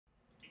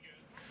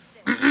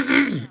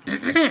Oh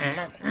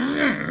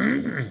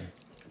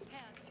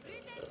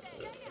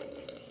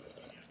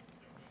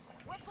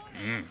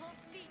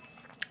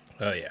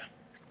yeah,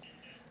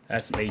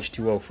 that's some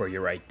H2O for you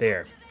right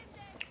there.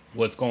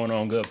 What's going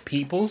on, good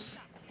peoples?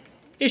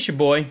 It's your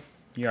boy.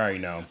 You already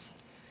know.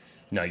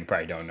 No, you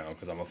probably don't know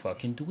because I'm a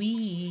fucking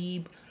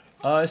dweeb.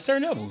 It's Sir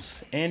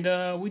Nibbles,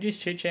 and we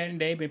just chit chatting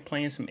today. Been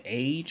playing some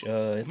Age.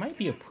 It might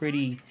be a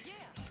pretty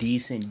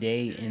decent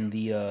day in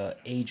the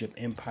Age of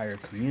Empire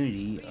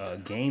community.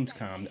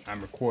 Gamescom.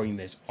 I'm recording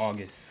this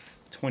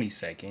August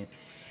 22nd.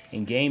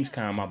 In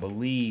Gamescom, I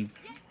believe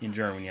in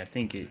Germany. I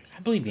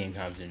believe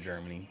Gamescom's in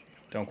Germany.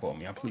 Don't quote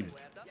me. I'm pretty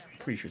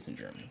sure it's in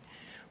Germany.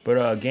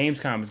 But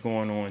Gamescom is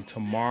going on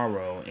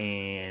tomorrow,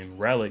 and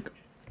Relic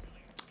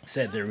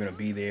said they were gonna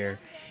be there,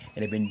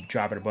 and they've been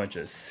dropping a bunch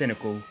of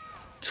cynical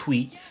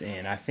tweets.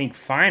 And I think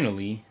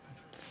finally,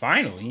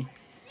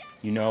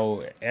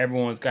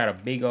 everyone's got a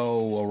big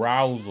old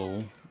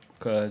arousal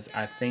because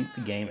I think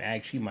the game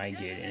actually might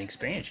get an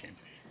expansion.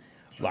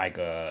 Like,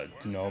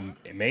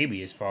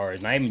 maybe as far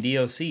as not even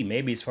DLC,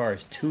 maybe as far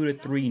as 2 to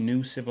 3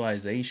 new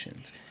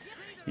civilizations.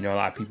 A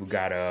lot of people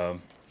got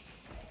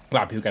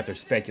their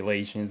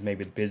speculations.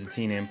 Maybe the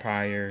Byzantine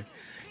Empire.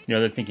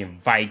 They're thinking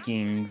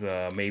Vikings.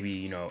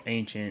 Maybe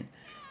ancient.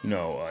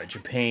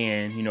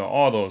 Japan.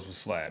 All those will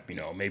slap.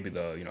 Maybe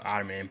the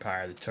Ottoman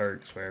Empire, the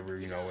Turks, wherever.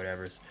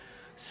 Whatever.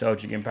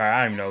 Seljuk Empire.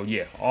 I don't know.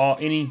 Yeah,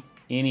 any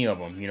of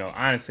them.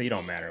 Honestly, it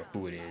don't matter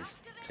who it is.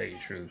 To tell you the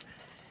truth,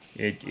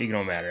 it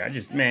don't matter.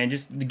 Just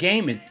the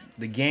game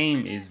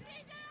is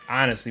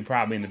honestly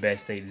probably in the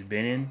best state it's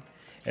been in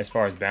as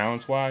far as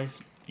balance wise.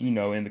 In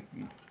the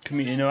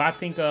community, I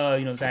think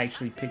it's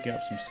actually picking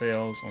up some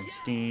sales on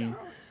Steam.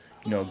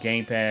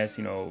 Game Pass.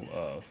 They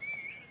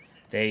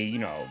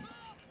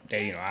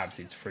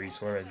obviously it's free,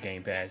 so whereas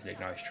Game Pass, they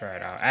can always try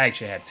it out. I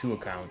actually have 2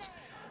 accounts.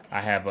 I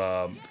have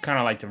kind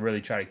of like to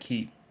really try to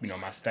keep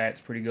my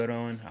stats pretty good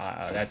on.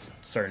 That's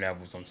certain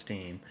levels on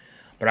Steam,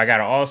 but I got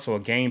also a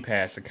Game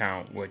Pass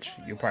account, which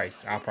I'll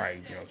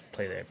probably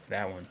play that for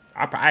that one.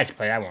 I actually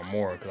play that one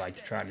more because I like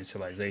to try new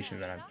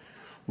civilizations, and I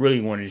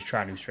really wanted to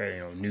try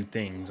new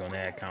things on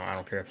that account. I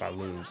don't care if I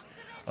lose.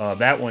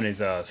 That one is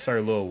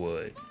Sir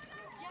Lilwood.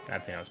 I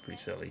think that was pretty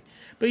silly,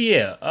 but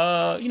yeah.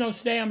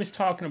 Today I'm just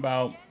talking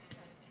about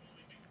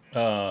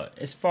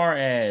as far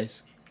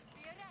as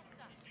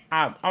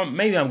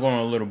maybe I'm going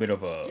on a little bit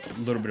of a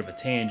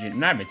tangent,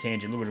 not even a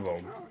tangent, a little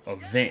bit of a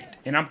vent,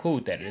 and I'm cool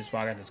with that. That's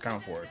why I got this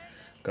account for it,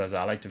 because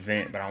I like to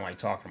vent, but I don't like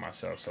talking to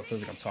myself, so it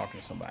feels like I'm talking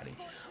to somebody.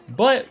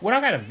 But what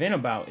I got to vent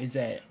about is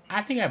that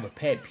I think I have a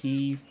pet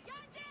peeve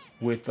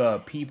with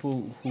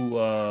people who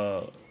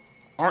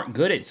aren't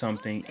good at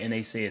something and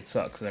they say it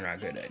sucks, so they're not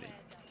good at it.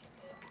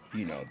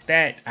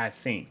 That I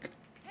think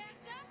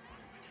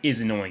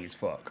is annoying as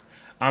fuck.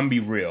 I'm gonna be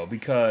real,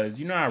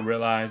 because I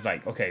realize,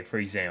 like, okay, for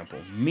example,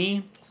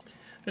 me.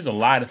 There's a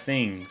lot of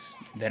things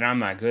that I'm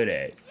not good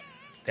at,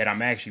 that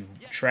I'm actually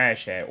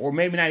trash at, or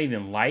maybe not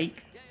even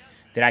like,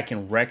 that I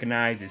can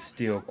recognize is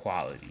still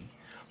quality.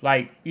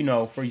 Like,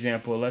 for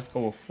example, let's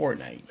go with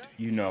Fortnite.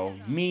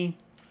 Me,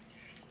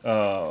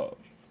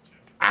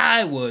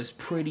 I was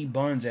pretty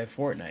buns at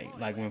Fortnite.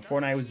 Like, when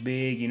Fortnite was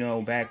big,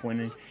 back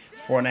when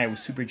Fortnite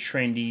was super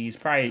trendy.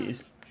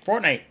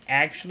 Fortnite,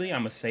 actually,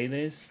 I'm gonna say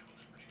this,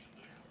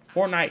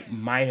 Fortnite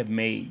might have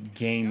made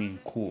gaming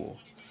cool.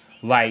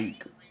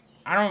 Like,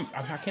 I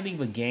can't think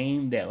of a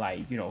game that,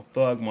 like,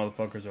 thug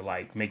motherfuckers are,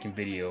 like, making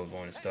videos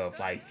on and stuff,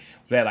 like,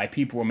 that, like,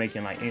 people were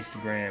making, like,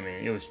 Instagram,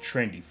 and it was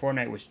trendy.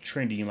 Fortnite was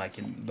trendy, like,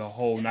 in the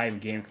whole, not even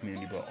game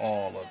community, but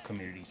all of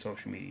community,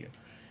 social media.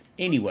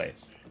 Anyway,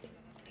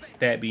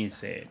 that being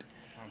said,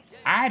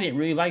 I didn't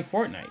really like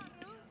Fortnite.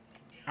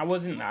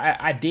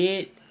 I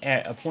did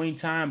at a point in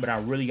time, but I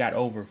really got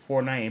over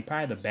Fortnite and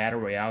probably the Battle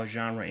Royale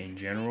genre in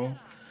general.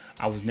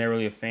 I was never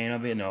really a fan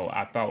of it. No,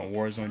 I thought when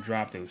Warzone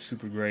dropped, it was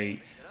super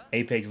great.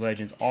 Apex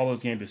Legends, all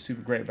those games were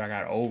super great, but I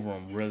got over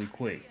them really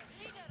quick.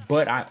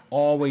 But I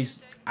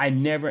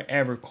never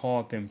ever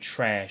called them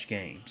trash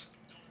games.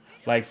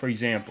 Like, for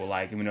example,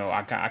 like,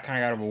 I kind of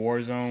got over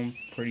Warzone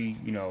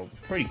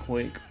pretty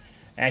quick.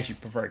 I actually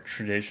prefer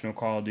traditional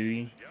Call of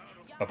Duty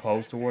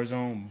opposed to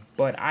Warzone.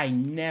 But I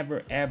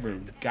never ever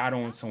got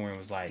on somewhere and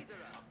was like,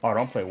 oh,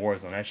 don't play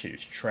Warzone. That shit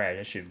is trash.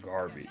 That shit is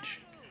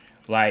garbage.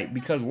 Like,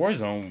 because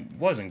Warzone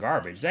wasn't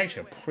garbage. It's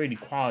actually a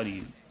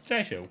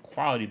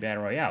quality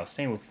battle royale.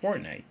 Same with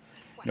Fortnite.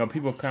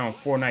 People count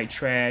Fortnite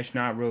trash,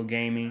 not real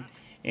gaming.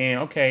 And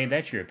okay,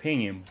 that's your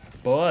opinion,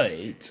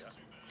 but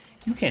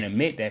you can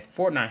admit that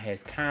Fortnite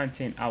has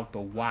content out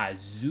the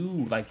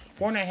wazoo. Like,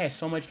 Fortnite has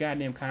so much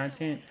goddamn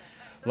content.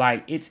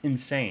 Like, it's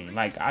insane.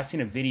 Like, I seen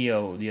a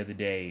video the other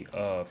day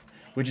of,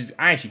 which is,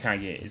 I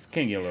actually it's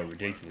can get a little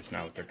ridiculous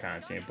now with their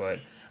content, but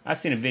I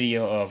seen a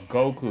video of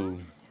Goku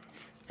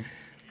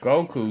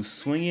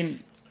swinging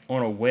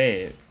on a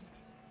web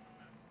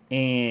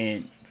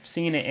and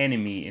seeing an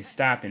enemy and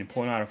stopping and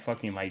pulling out a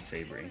fucking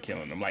lightsaber and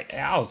killing them. Like,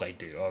 I was like,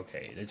 dude,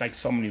 okay. There's like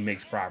so many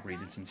mixed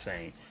properties. It's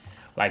insane.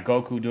 Like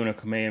Goku doing a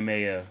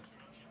Kamehameha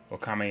or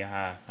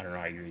Kamehameha. I don't know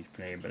how you read his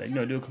name, but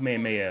do a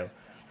Kamehameha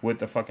with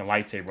the fucking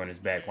lightsaber on his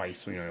back while he's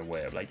swinging on the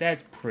web. Like,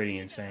 that's pretty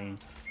insane.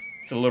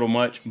 It's a little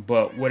much,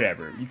 but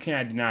whatever. You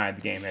cannot deny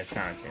the game has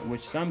content,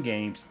 which some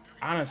games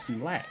honestly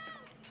lack.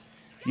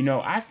 You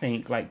know, I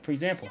think, like, for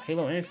example,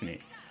 Halo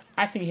Infinite.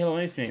 I think Halo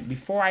Infinite,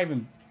 before I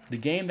even, the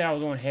game that I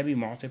was on heavy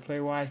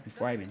multiplayer-wise,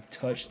 before I even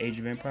touched Age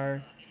of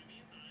Empire,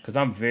 because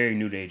I'm very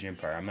new to Age of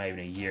Empire. I'm not even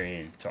a year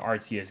in to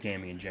RTS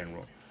gaming in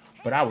general.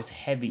 But I was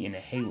heavy into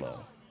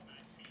Halo.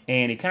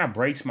 And it kind of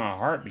breaks my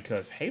heart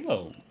because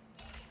Halo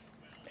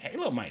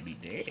might be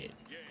dead.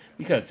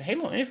 Because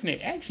Halo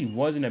Infinite actually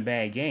wasn't a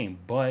bad game,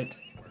 but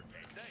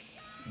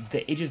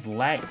it just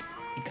lacked,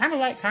 it kind of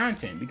lacked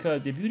content.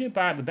 Because if you didn't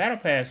buy, the Battle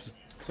Pass was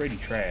pretty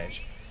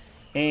trash.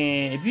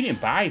 And if you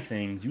didn't buy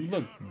things, you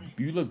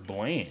look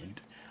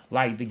bland.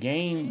 Like, the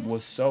game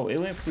was so, it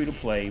went free to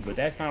play, but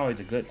that's not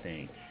always a good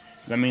thing.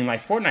 I mean,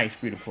 like, Fortnite's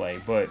free to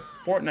play, but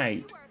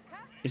Fortnite,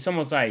 it's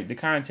almost like the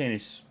content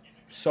is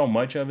so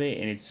much of it,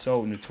 and it's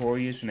so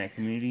notorious in that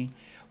community.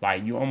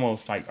 Like, you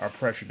almost, like, are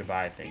pressured to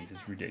buy things.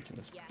 It's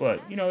ridiculous.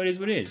 But, you know, it is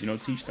what it is. You know,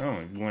 teach their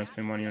own. If you want to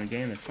spend money on a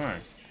game, that's fine.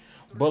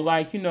 But,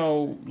 like, you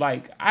know,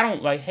 like, I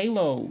don't, like,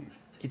 Halo,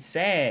 it's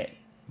sad,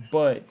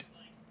 but,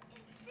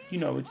 you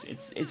know,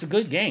 it's a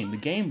good game. The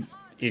game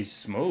is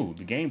smooth.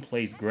 The game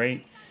plays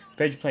great.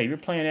 Especially if you're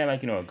playing at,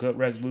 like, you know, a good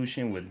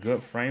resolution with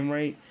good frame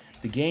rate,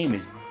 the game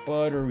is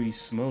buttery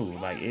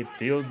smooth. Like, it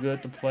feels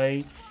good to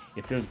play.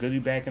 It feels good to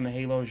be back in the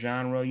Halo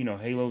genre. You know,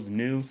 Halo's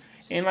new.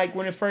 And, like,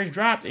 when it first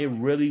dropped, it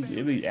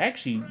was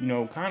actually, you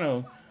know,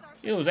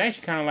 it was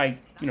actually kind of like,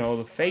 you know,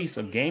 the face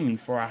of gaming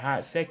for a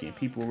hot second.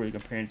 People were really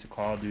comparing it to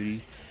Call of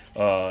Duty.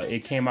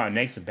 It came out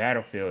next to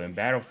Battlefield, and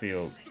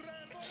Battlefield,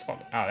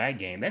 fuck out that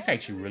game. That's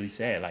actually really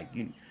sad. Like,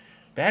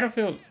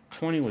 Battlefield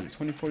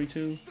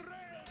 2042?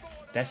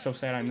 That's so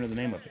sad I don't know the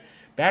name of it.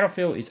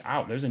 Battlefield is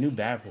out. There's a new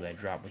Battlefield that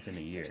dropped within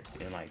a year.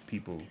 And, like,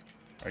 people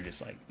are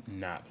just, like,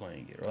 not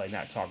playing it. Or, like,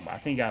 not talking about it. I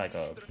think it got,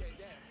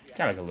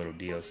 like, a little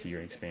DLC or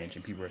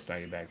expansion. People are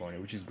starting to get back on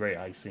it, which is great.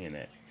 I like seeing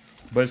that.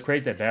 But it's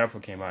crazy that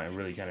Battlefield came out and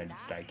really kind of,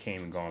 like,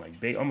 came and gone. Like,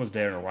 big, almost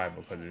dead on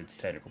arrival because of its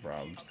technical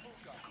problems.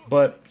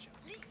 But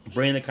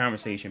bringing the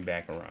conversation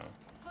back around.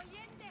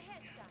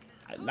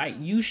 Like,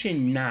 you should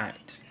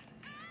not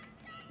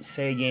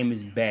say a game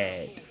is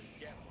bad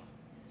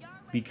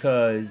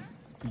because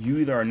you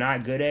either are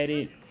not good at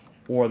it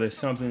or there's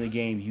something in the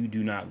game you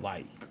do not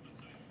like.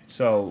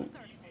 So,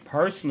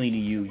 personally to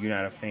you, you're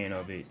not a fan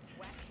of it,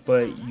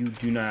 but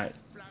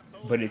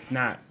it's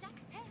not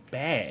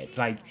bad.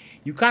 Like,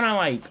 you kind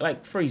of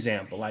like, for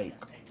example, like,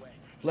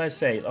 let's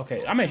say,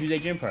 okay, I'm going to use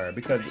Age of Empire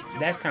because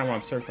that's kind of what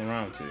I'm circling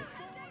around to.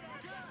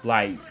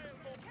 Like,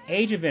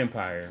 Age of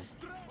Empire,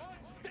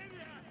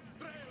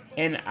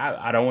 and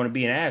I don't want to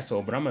be an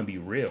asshole, but I'm going to be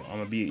real.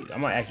 I'm going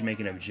to actually make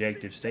an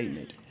objective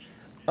statement.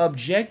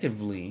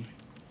 Objectively,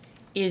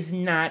 is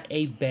not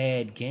a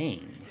bad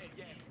game.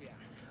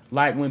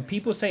 Like, when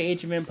people say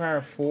Age of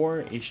Empire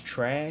 4 is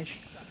trash,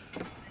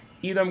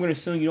 either I'm going to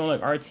assume you don't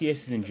like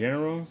RTSs in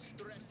general,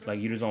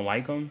 like you just don't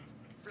like them,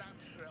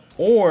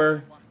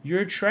 or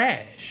you're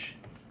trash.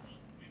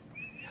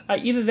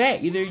 Like,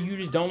 either you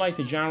just don't like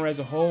the genre as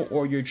a whole,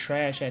 or you're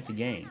trash at the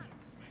game.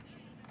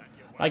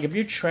 Like, if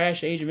you're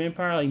trash Age of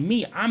Empire, like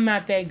me, I'm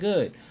not that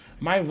good.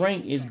 My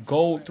rank is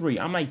gold 3.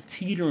 I'm like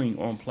teetering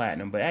on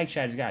platinum, but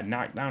actually I just got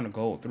knocked down to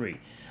gold 3.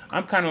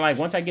 I'm kind of like,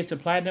 once I get to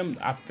platinum,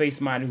 I face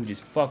somebody who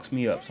just fucks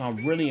me up. So I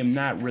really am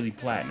not really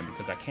platinum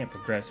because I can't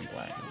progress in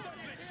platinum.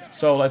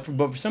 So, like,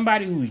 but for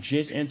somebody who's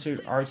just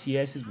entered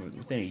RTSs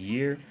within a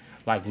year,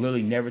 like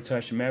literally never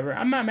touched them ever,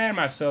 I'm not mad at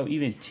myself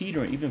even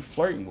teetering, even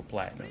flirting with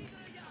platinum.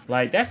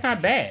 Like, that's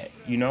not bad,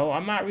 you know?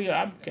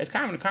 It's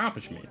kind of an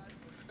accomplishment.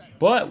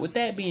 But with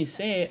that being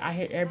said, I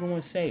hear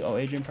everyone say, oh,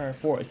 Age of Empire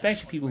 4,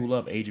 especially people who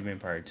love Age of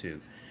Empire 2.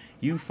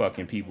 You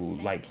fucking people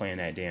who like playing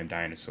that damn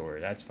dinosaur,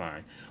 that's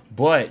fine.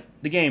 But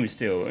the game is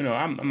still, you know,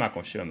 I'm not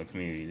going to shit on the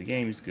community. The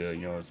game is good,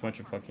 you know, it's a bunch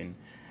of fucking,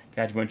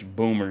 got a bunch of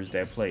boomers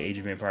that play Age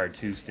of Empire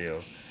 2 still.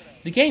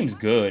 The game's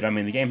good. I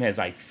mean, the game has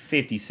like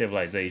 50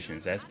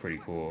 civilizations. That's pretty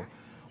cool.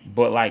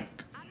 But like,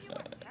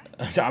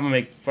 I'm going to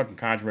make a fucking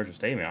controversial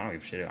statement. I don't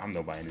give a shit. I'm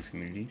nobody in this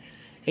community.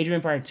 Age of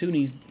Empire 2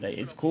 needs, like,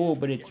 it's cool,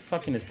 but it's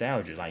fucking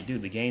nostalgia. Like,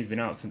 dude, the game's been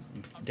out since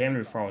damn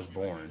near before I was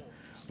born.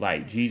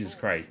 Like, Jesus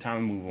Christ,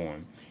 time to move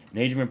on. And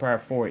Age of Empire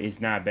 4 is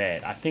not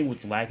bad. I think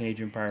what's lacking Age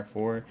of Empire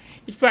 4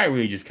 is probably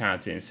really just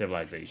content and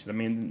civilizations. I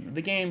mean,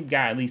 the game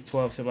got at least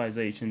 12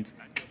 civilizations.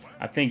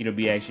 I think it'll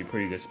be actually a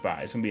pretty good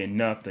spot. It's going to be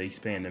enough to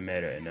expand the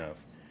meta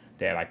enough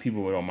that, like,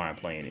 people don't mind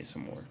playing it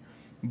some more.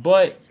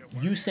 But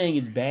you saying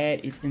it's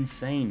bad, it's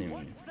insane to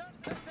me.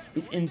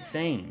 It's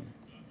insane.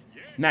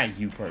 Not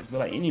you personally, but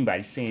like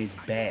anybody saying it's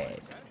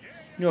bad.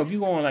 You know, if you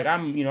go on, like,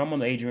 I'm on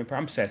the Age of Empire,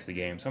 I'm obsessed with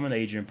the game, so I'm on the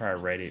Age of Empire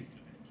Reddit,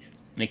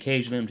 and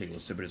occasionally I'm taking a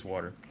little sip of this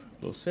water. A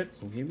little sip,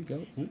 oh, here we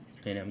go, ooh,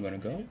 and I'm gonna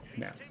go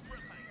now.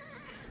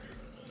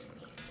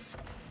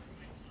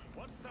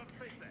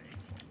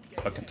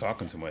 Fucking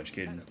talking too much,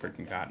 getting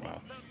freaking cotton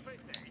mouth.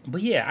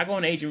 But yeah, I go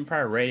on the Age of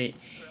Empire Reddit,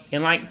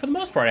 and like, for the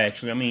most part,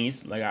 actually, I mean,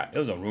 it's like, it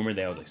was a rumor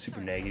that was like super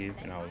negative,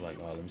 and I was like,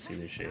 oh, let me see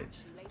this shit.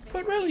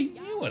 But really,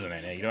 it wasn't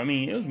that negative. I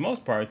mean, it was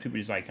most parts people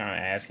just like kind of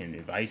asking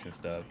advice and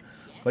stuff.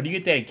 But you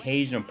get that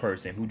occasional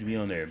person who'd be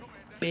on there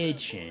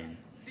bitching,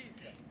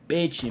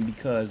 bitching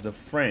because the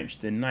French,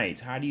 the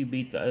Knights. How do you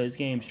beat the this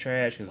game's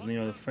trash? Because you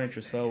know the French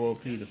are so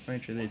OP. The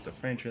French are this, the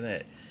French are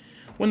that.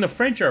 When the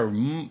French are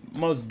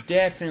most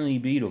definitely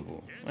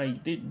beatable.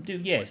 Like,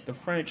 dude, yes, the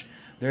French,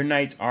 their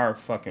Knights are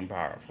fucking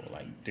powerful.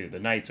 Like, dude, the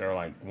Knights are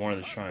like one of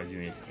the strongest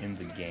units in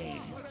the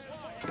game.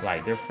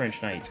 Like, their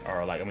French Knights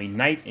are like, I mean,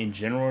 Knights in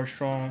general are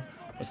strong,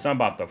 but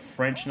something about the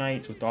French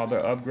Knights with all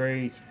their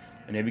upgrades,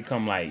 and they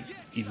become like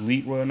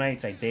elite Royal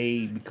Knights, like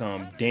they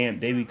become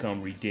they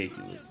become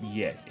ridiculous.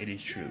 Yes, it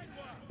is true.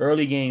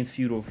 Early game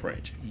feudal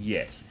French,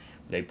 yes.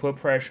 They put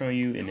pressure on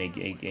you, and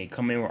they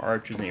come in with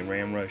archers and they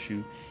ram rush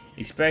you.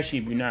 Especially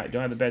if you don't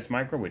have the best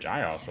micro, which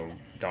I also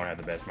don't have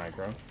the best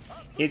micro.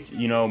 It's,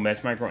 you know,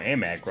 best micro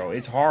and macro.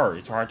 It's hard.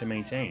 It's hard to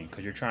maintain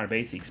because you're trying to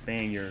basically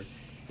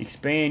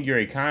expand your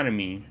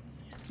economy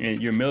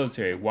and your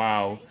military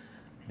while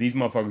these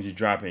motherfuckers are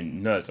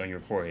dropping nuts on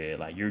your forehead.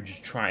 Like, you're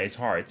just trying. It's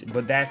hard.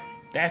 But that's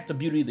the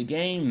beauty of the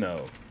game,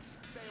 though.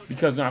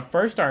 Because when I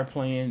first started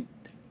playing,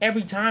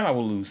 every time I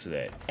would lose to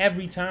that.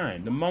 Every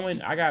time. The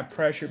moment I got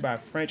pressured by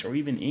French or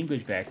even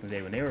English back in the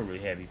day when they were really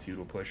heavy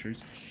feudal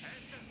pushers,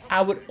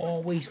 I would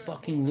always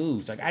fucking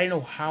lose. Like, I didn't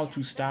know how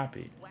to stop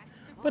it.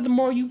 But the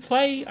more you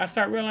play, I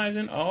start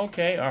realizing, oh,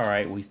 okay, all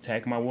right, we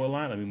attack my war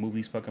line. Let me move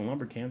these fucking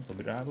lumber camps a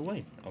little bit out of the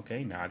way.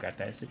 Okay, now I got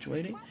that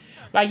situated.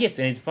 Like, yes,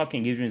 and it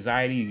fucking gives you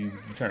anxiety. You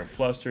turn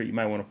flustered. You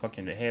might want to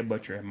fucking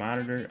headbutt your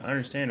monitor.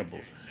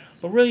 Understandable.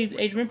 But really,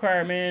 Age of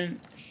Empire, man,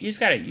 you just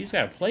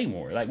gotta play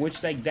more. Like,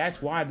 which, like,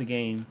 that's why the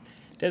game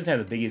doesn't have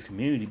the biggest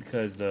community,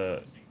 because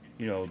the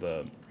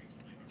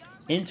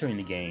entering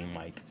the game,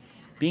 like,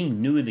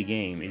 being new to the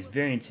game is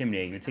very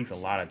intimidating. It takes a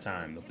lot of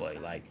time to play.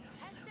 Like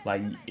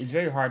it's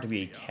very hard to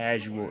be a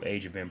casual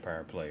Age of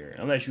Empire player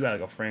unless you got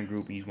like a friend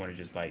group and you just want to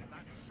just like,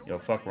 you know,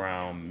 fuck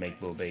around,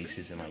 make little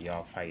bases, and like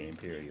y'all fight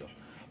Imperial.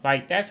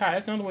 Like that's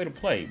another way to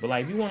play. But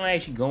like if you want to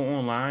actually go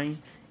online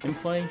and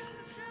play,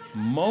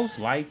 most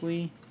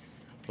likely,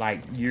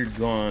 like you're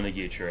gonna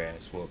get your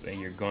ass whooped and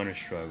you're gonna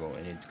struggle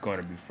and it's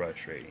gonna be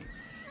frustrating.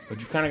 But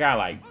you kind of gotta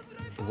like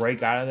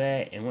break out of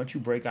that, and once you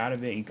break out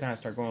of it, you kind of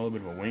start going a little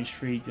bit of a win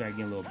streak. You gotta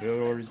get a little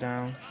build orders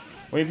down.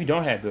 Or if you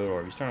don't have build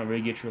orders, you start to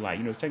really get your, like,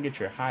 you know, start to get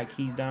your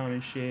hotkeys down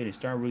and shit, and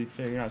start really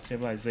figuring out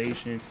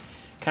civilizations.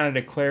 Kind of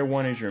declare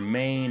one as your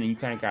main, and you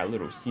kind of got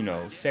little, you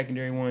know,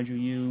 secondary ones you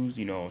use,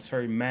 you know, on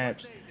certain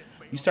maps.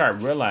 You start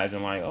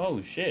realizing, like,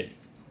 oh shit,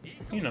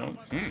 you know,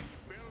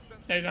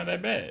 that's not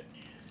that bad.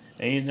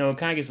 And you know, it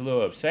kind of gets a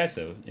little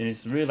obsessive, and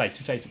it's really like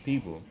two types of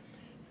people.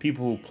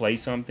 People who play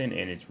something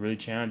and it's really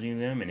challenging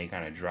them and they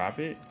kind of drop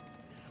it,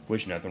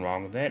 which nothing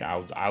wrong with that. I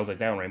was like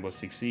that on Rainbow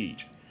Six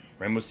Siege.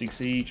 Rainbow Six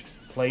Siege,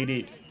 played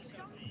it,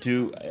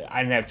 dude.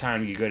 I didn't have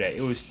time to get good at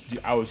it.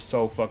 I was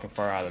so fucking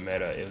far out of the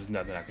meta. It was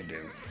nothing I could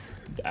do.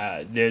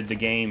 The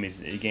game is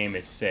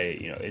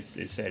set. You know, it's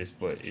set its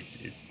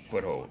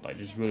foothold. Like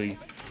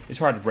it's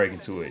hard to break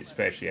into it,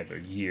 especially after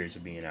years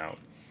of being out.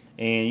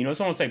 And you know, it's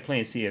almost like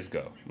playing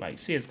CS:GO. Like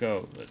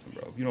CS:GO, listen,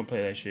 bro. If you don't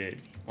play that shit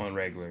on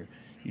regular,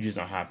 you just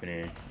not hopping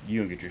in, you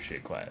don't get your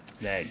shit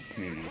clapped. That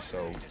community is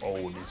so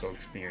old and so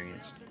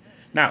experienced.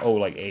 Not old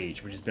like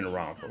age, but it's been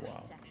around for a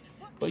while.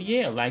 But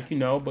yeah, like, you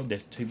know, but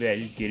there's people that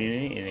just get in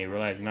it and they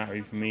realize it's not ready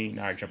for me.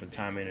 Now I jump the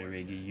time in and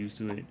really get used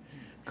to it.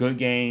 Good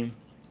game,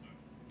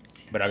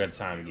 but I got the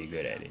time to get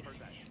good at it.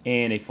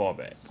 And they fall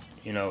back,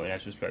 you know, and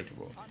that's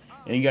respectable.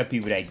 And you got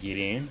people that get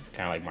in,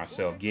 kind of like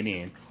myself, get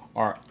in,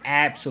 are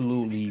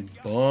absolutely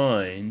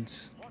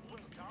buns.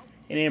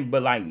 And then,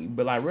 but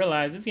like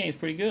realize this game's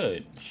pretty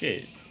good.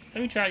 Shit,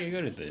 let me try to get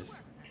good at this,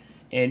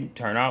 and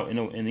turn out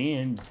in the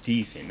end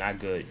decent, not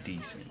good,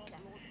 decent.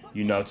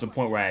 You know, to the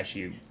point where I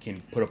actually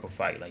can put up a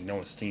fight. Like no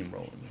one's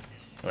steamrolling me,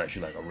 unless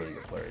you're like a really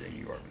good player, then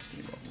you are gonna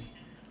steamroll me.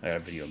 I got a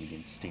video of me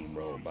getting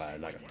steamrolled by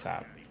like a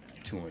top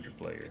 200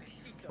 player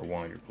or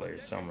 100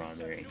 players, somewhere around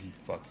there, and he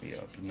fucked me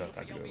up. There's nothing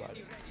I can do about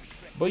it.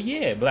 But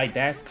yeah, but like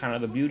that's kind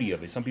of the beauty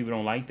of it. Some people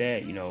don't like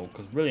that, you know,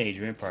 because really Age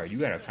of Empire, you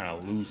gotta kind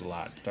of lose a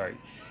lot to start.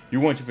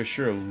 You're going to for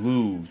sure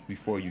lose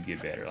before you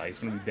get better. Like it's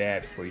gonna be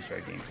bad before you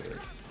start getting good.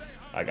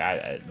 Like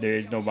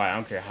there's nobody. I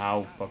don't care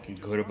how fucking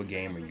good of a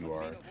gamer you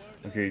are.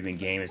 I don't care if you've been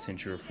gaming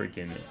since you're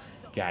freaking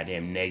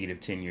goddamn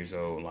negative 10 years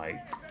old. Like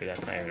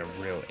that's not even a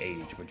real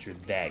age, but you're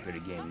that good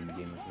at gaming. You've been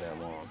gaming for that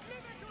long.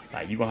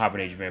 Like you gonna hop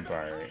in Age of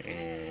Empire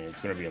and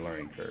it's gonna be a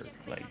learning curve.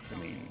 Like I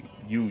mean,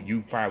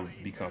 you probably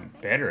become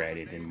better at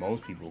it than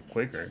most people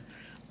quicker,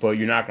 but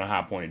you're not gonna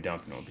hop on and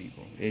dumping on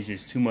people. It's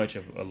just too much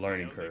of a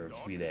learning curve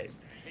to be that,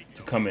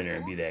 to come in there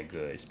and be that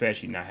good,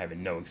 especially not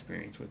having no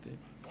experience with it.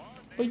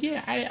 But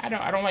yeah,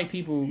 I don't like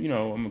people. You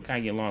know, I'm gonna kind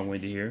of get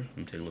long-winded here. I'm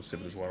gonna take a little sip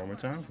of this water one more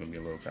time. It's gonna be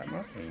a little cotton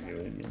mouth.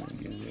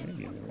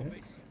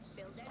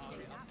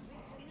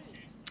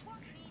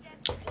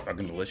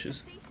 Fucking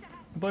delicious.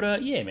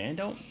 But yeah, man,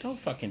 don't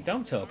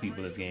tell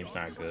people this game's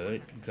not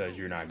good because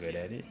you're not good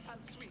at it.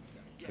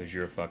 Because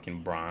you're a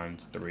fucking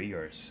bronze 3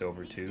 or a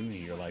silver 2, and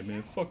you're like,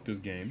 man, fuck this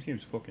game. This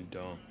game's fucking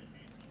dumb.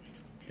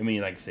 I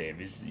mean, like I said,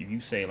 if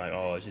you say like,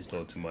 oh, it's just a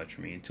little too much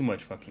for me, too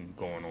much fucking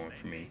going on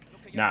for me,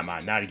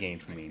 not a game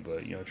for me,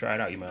 but you know, try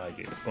it out, you might like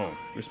it. Boom,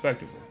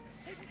 respectable.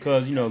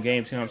 Because you know,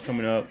 Gamescom's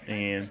coming up,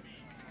 and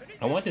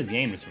I want this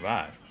game to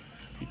survive.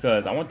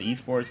 Because I want the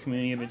esports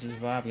community of it to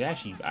survive. I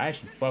actually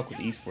fuck with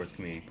the esports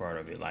community part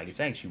of it. Like, it's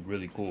actually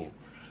really cool.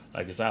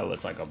 Like, it's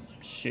like a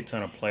shit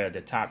ton of players.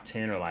 The top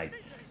 10 are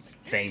like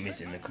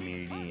famous in the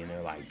community, and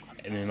they're like,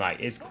 and then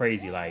like it's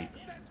crazy. Like,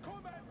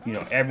 you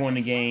know, everyone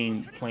in the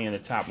game playing the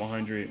top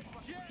 100,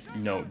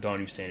 you know, don't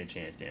even stand a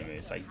chance. Damn it,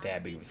 it's like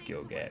that big of a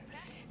skill gap.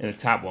 And the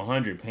top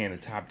 100 playing the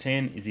top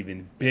 10 is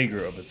even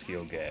bigger of a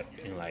skill gap.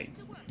 And like,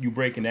 you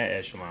breaking that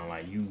echelon,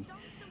 like you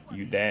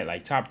that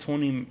like top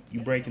 20,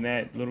 you breaking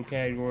that little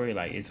category,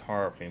 like it's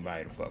hard for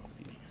anybody to fuck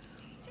with you.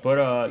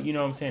 But you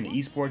know what I'm saying, the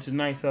esports is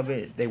nice of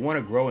it. They want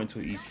to grow into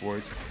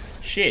esports.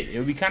 Shit, it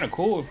would be kind of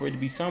cool for it to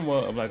be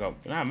somewhat of like a,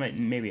 not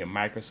maybe a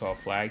Microsoft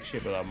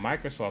flagship, but a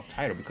Microsoft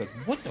title. Because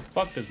what the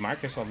fuck does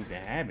Microsoft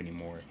even have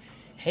anymore?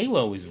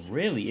 Halo is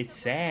really, it's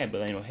sad,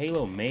 but you know,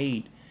 Halo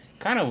made,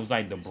 kind of was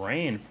like the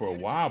brand for a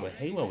while, but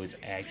Halo is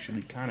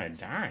actually kind of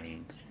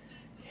dying.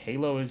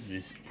 Halo is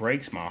just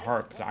breaks my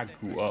heart because I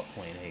grew up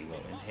playing Halo,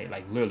 and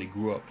like literally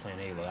grew up playing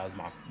Halo.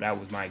 That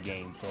was my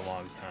game for the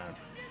longest time.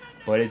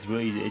 But it's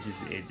really,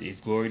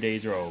 its glory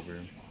days are over.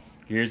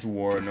 Gears of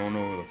War, don't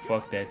know where the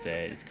fuck that's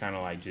at. It's kind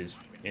of like just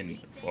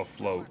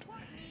afloat,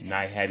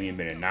 not having even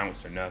been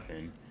announced or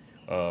nothing.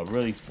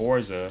 Really,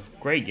 Forza,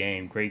 great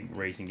game, great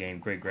racing game,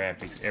 great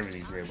graphics,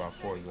 everything's great about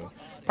Forza.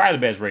 Probably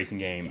the best racing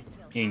game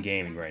in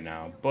gaming right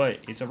now, but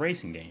it's a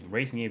racing game.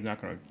 Racing game is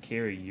not going to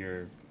carry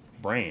your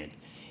brand.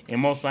 And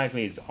most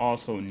likely, it's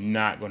also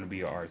not going to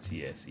be a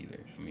RTS either.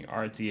 I mean,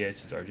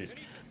 RTSs are just,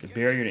 the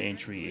barrier to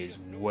entry is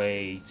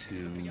way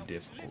too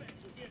difficult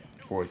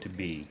for it to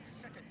be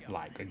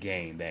like a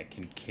game that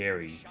can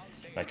carry,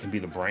 like can be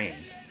the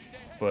brand.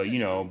 But you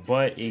know,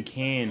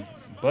 Microsoft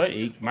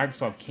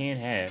can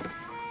have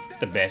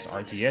the best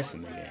RTS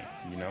in the game.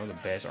 You know, the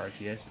best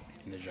RTS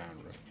in the genre.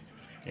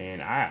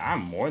 And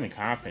I'm more than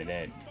confident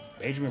that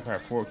Age of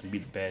Empires 4 can be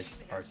the best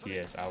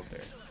RTS out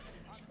there.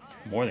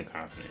 More than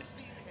confident.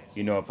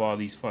 You know, if all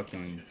these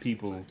fucking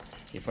people,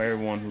 if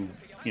everyone who,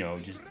 you know,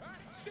 just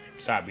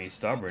stop being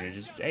stubborn and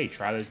just, hey,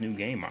 try this new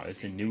game out.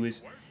 It's the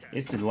newest,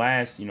 it's the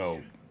last, you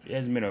know, it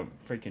hasn't been a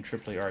freaking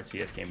AAA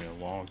RTS game in a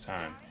long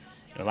time.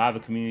 And a lot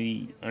of the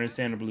community,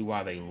 understandably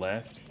why they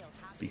left,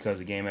 because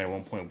the game at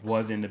one point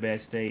wasn't in the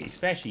best state.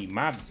 Especially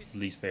my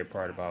least favorite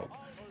part about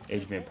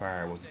Age of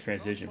Empires was the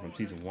transition from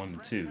Season 1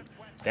 to 2.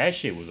 That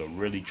shit was a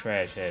really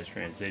trash-ass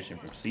transition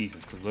from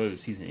seasons, because literally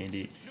the season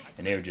ended,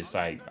 and they were just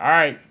like,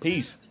 alright,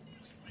 peace.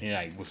 And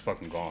like was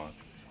fucking gone.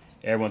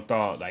 Everyone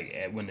thought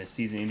like when the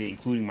season ended,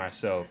 including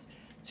myself,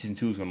 season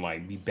 2 was gonna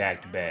like be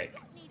back to back.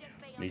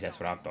 At least that's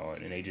what I thought.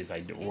 And they just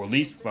like, or at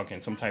least fucking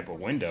some type of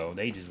window.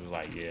 They just was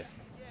like, yeah,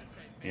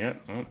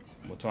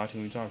 we'll talk to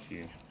you when we talk to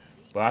you.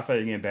 But I felt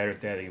they're getting better at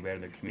that. They get better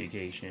at their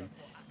communication,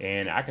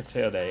 and I could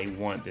tell that they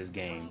want this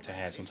game to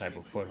have some type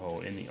of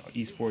foothold in the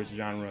esports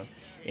genre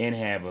and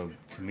have a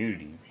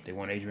community. They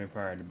want Age of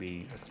Empires to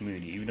be a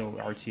community, even though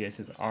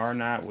RTSs are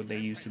not what they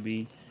used to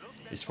be.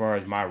 As far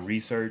as my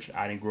research,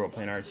 I didn't grow up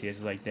playing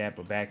RTS like that,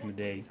 but back in the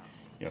day,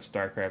 you know,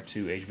 StarCraft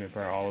 2, Age of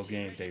Empires, all those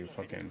games, they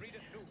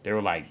were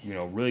like, you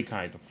know, really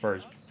kind of the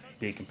first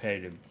big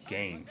competitive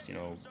games, you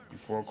know,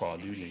 before Call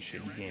of Duty and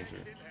shit. These games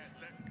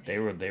they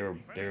were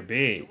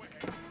big,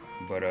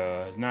 but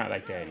it's not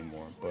like that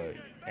anymore. But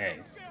hey,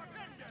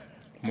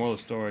 moral of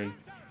the story: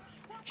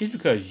 just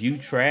because you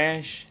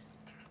trash,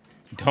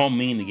 don't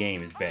mean the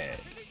game is bad.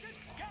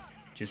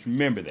 Just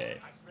remember that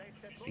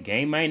the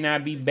game might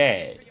not be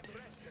bad.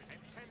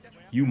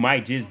 You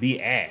might just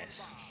be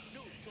ass.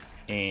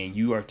 And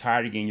you are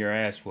tired of getting your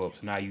ass whooped,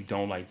 so now you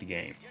don't like the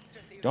game.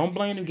 Don't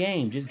blame the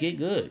game, just get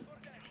good.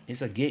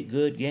 It's a get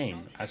good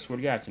game. I swear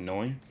to God, it's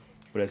annoying,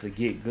 but it's a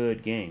get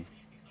good game.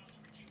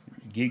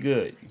 Get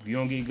good. If you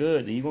don't get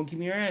good, then you're gonna keep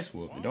your ass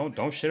whooped.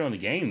 Don't shit on the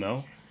game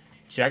though.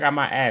 Shit, I got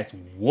my ass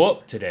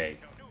whooped today.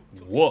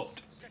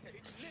 Whooped.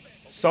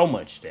 So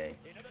much today.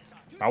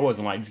 I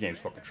wasn't like, this game's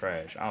fucking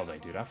trash. I was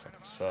like, dude, I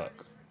fucking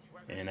suck.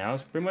 And that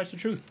was pretty much the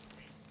truth.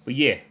 But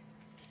yeah.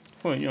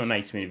 You know,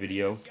 19-minute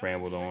video,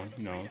 rambled on,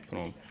 you know, put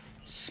on,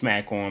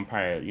 smack on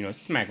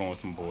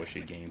some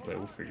bullshit gameplay.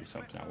 We'll figure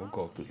something out. We'll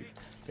go through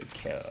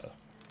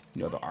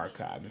the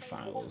archive and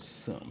find a little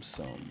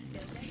something, you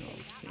know what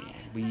I'm saying.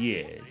 But yeah,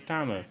 it's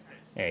time to,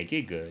 hey,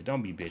 get good.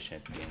 Don't be bitching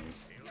at the game.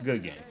 It's a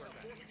good game.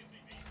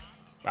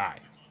 Alright,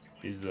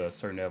 this is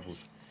Sir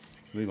Neville's.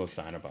 We're gonna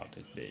sign about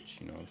this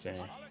bitch, you know what I'm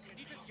saying.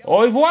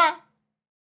 Au revoir!